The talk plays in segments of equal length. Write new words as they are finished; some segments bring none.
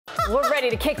We're ready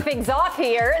to kick things off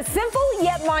here. Simple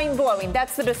yet mind-blowing.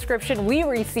 That's the description we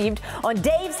received on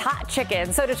Dave's Hot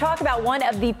Chicken. So to talk about one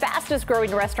of the fastest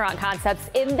growing restaurant concepts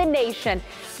in the nation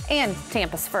and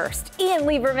Tampa's first, Ian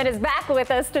Lieberman is back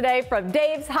with us today from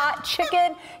Dave's Hot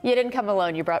Chicken. You didn't come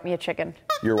alone. You brought me a chicken.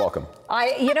 You're welcome.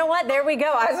 You know what? There we go.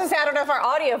 I was going to say, I don't know if our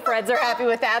audio friends are happy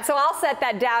with that, so I'll set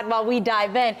that down while we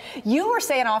dive in. You were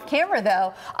saying off camera,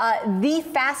 though, the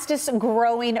fastest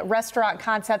growing restaurant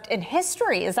concept in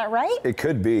history. Is that right? It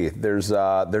could be. There's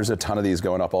a ton of these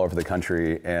going up all over the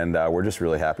country, and we're just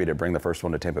really happy to bring the first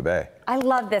one to Tampa Bay. I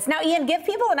love this. Now, Ian, give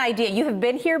people an idea. You have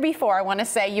been here before. I want to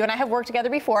say you and I have worked together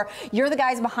before. You're the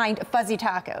guys behind Fuzzy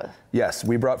Tacos. Yes,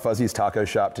 we brought Fuzzy's Taco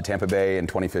Shop to Tampa Bay in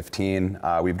 2015.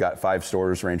 We've got 5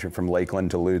 stores ranging from Lakeland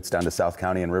to Lutz down to South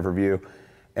County and Riverview.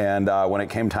 And when it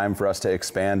came time for us to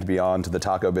expand beyond the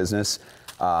taco business,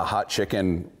 hot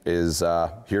chicken is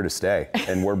here to stay,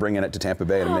 and we're bringing it to Tampa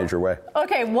Bay in a major way.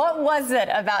 Okay, what was it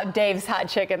about Dave's Hot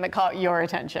Chicken that caught your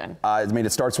attention? I mean,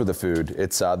 it starts with the food.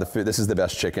 It's the food. This is the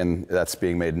best chicken that's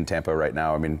being made in Tampa right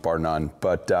now. I mean, bar none.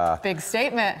 But big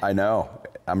statement. I know.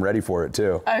 I'm ready for it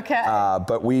too. Okay.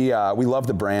 But we love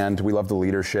the brand. We love the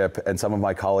leadership, and some of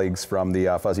my colleagues from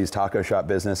the Fuzzy's Taco Shop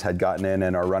business had gotten in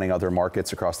and are running other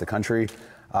markets across the country.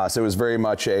 So it was very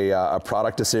much a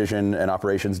product decision, an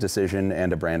operations decision,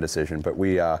 and a brand decision. But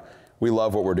we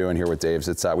love what we're doing here with Dave's.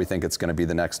 We think it's going to be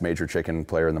the next major chicken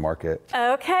player in the market.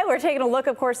 Okay, we're taking a look,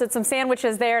 of course, at some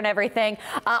sandwiches there and everything.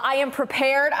 I am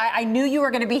prepared. I knew you were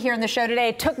going to be here in the show today.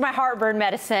 I took my heartburn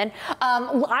medicine.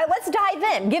 Let's dive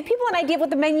in. Give people an idea of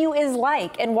what the menu is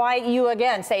like and why you,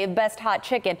 again, say best hot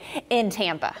chicken in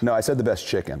Tampa. No, I said the best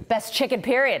chicken. Best chicken,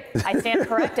 period. I stand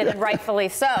corrected, and rightfully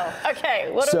so. Okay,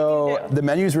 what do we do? The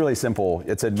menu is really simple.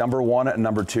 It's a number 1, a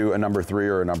number 2, a number 3,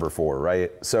 or a number 4,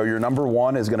 right? So your number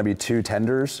 1 is going to be 2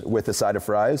 tenders with a side of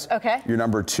fries. Okay. Your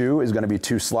number 2 is going to be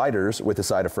 2 sliders with a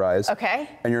side of fries. Okay.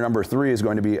 And your number 3 is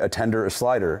going to be a tender, a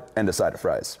slider, and a side of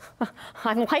fries.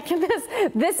 I'm liking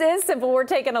this. This is simple. We're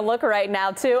taking a look right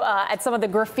now, too, at some of the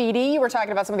graffiti. You were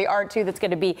talking about some of the art, too, that's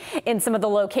going to be in some of the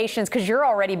locations, because you're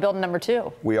already building number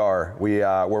 2. We are.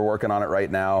 We're working on it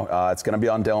right now. It's going to be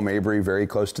on Del Mabry, very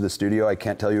close to the studio. I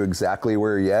can't tell you exactly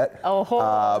where yet,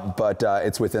 but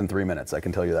it's within 3 minutes. I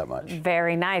can tell you that much.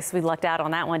 Very nice. We lucked out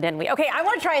on that one, didn't we? Okay, I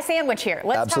want to try a sandwich here.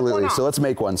 Let's Absolutely. So let's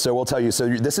make one. So we'll tell you. So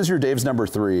this is your Dave's number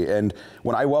 3, and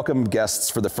when I welcome guests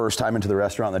for the first time into the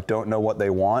restaurant that don't know what they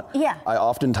want, I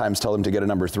oftentimes tell them to get a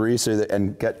number 3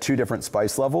 and get 2 different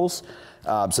spice levels,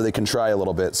 so they can try a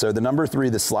little bit. So the number 3,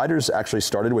 the sliders actually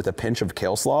started with a pinch of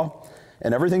kale slaw,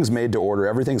 and everything's made to order.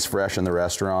 Everything's fresh in the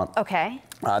restaurant. Okay.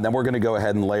 Then we're going to go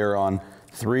ahead and layer on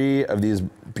 3 of these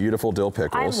beautiful dill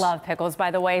pickles. I love pickles,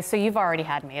 by the way, so you've already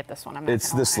had me at this one.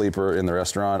 It's the sleeper in the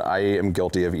restaurant. I am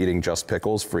guilty of eating just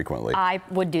pickles frequently. I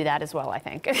would do that as well, I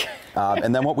think.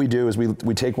 And then what we do is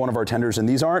we take one of our tenders, and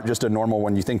these aren't just a normal,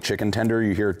 when you think chicken tender,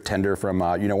 you hear tender from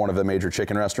one of the major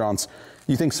chicken restaurants.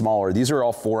 You think smaller. These are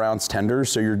all 4-ounce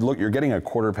tenders, so you're getting a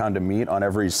 1/4 pound of meat on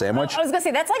every sandwich. I was gonna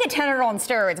say, that's like a tender on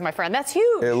steroids, my friend. That's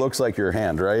huge. It looks like your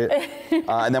hand, right?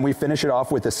 And then we finish it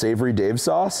off with a savory Dave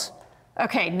sauce.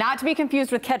 Okay, not to be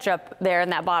confused with ketchup there in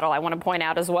that bottle, I want to point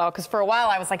out as well, because for a while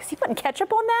I was like, is he putting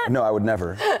ketchup on that? No, I would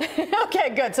never.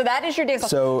 Okay, good. So that is your Dave sauce.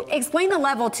 So explain the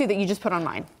level, too, that you just put on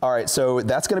mine. All right, so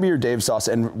that's going to be your Dave sauce.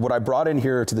 And what I brought in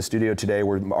here to the studio today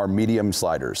were our medium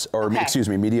sliders, or excuse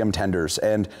me, medium tenders.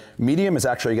 And medium is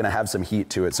actually going to have some heat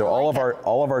to it. So all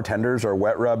of our tenders are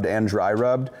wet rubbed and dry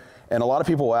rubbed. And a lot of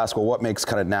people will ask, well, what makes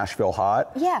kind of Nashville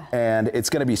hot? Yeah. And it's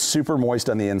going to be super moist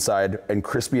on the inside and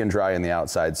crispy and dry on the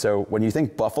outside. So when you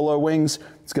think buffalo wings,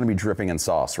 it's going to be dripping in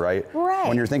sauce, right? Right.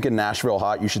 When you're thinking Nashville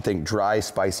hot, you should think dry,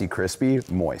 spicy, crispy,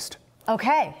 moist.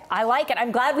 Okay, I like it.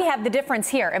 I'm glad we have the difference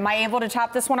here. Am I able to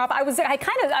top this one off? I don't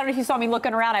know if you saw me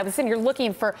looking around. I was sitting here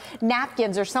looking for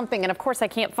napkins or something, and of course I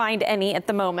can't find any at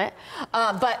the moment.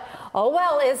 But oh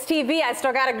well, it's TV. I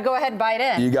still got to go ahead and bite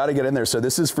in. You got to get in there. So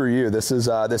this is for you. This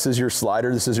is your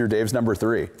slider. This is your Dave's number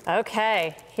 3.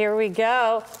 Okay, here we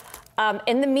go.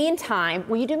 In the meantime,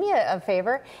 will you do me a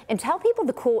favor and tell people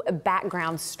the cool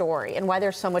background story and why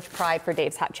there's so much pride for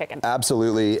Dave's Hot Chicken?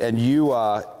 Absolutely, and you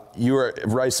were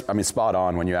right, spot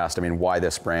on when you asked, why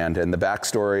this brand, and the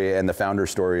backstory and the founder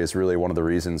story is really one of the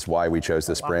reasons why we chose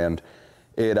this brand.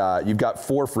 You've got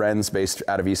 4 friends based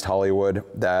out of East Hollywood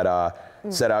that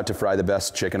set out to fry the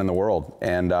best chicken in the world.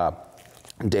 And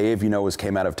Dave,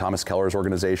 came out of Thomas Keller's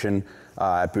organization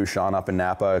at Bouchon up in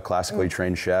Napa, a classically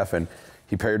trained chef, and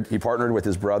he partnered with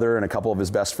his brother and a couple of his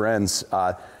best friends.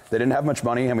 They didn't have much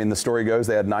money. The story goes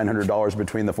they had $900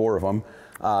 between the 4 of them.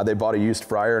 They bought a used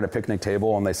fryer and a picnic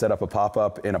table, and they set up a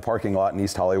pop-up in a parking lot in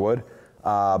East Hollywood.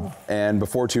 And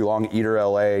before too long, Eater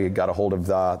LA got a hold of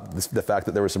the fact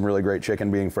that there was some really great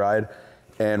chicken being fried,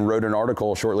 and wrote an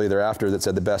article shortly thereafter that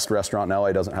said the best restaurant in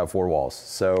LA doesn't have 4 walls.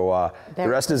 So the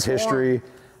rest is history.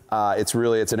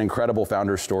 It's an incredible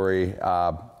founder story.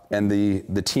 And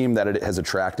the team that it has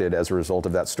attracted as a result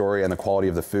of that story, and the quality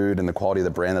of the food and the quality of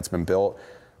the brand that's been built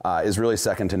is really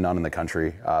second to none in the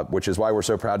country, which is why we're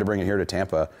so proud to bring it here to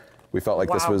Tampa. We felt like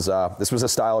this was a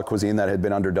style of cuisine that had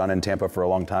been underdone in Tampa for a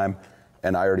long time,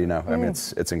 and I already know. I mean,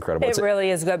 it's incredible. It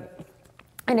really is good.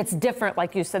 And it's different,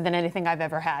 like you said, than anything I've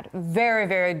ever had. Very,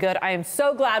 very good. I am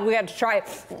so glad we got to try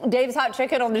Dave's Hot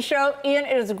Chicken on the show. Ian,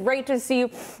 it is great to see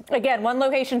you. Again, one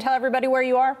location, tell everybody where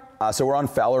you are. So we're on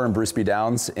Fowler and Bruceby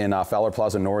Downs in Fowler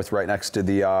Plaza North, right next to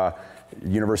the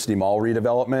University Mall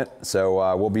redevelopment.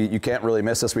 So you can't really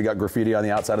miss us. We got graffiti on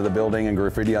the outside of the building and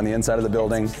graffiti on the inside of the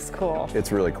building. It's cool.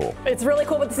 It's really cool. It's really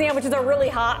cool, but the sandwiches are really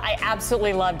hot. I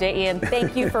absolutely loved it, Ian.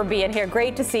 Thank you for being here.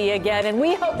 Great to see you again. And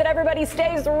we hope that everybody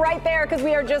stays right there, because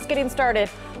we are just getting started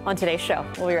on today's show.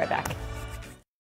 We'll be right back.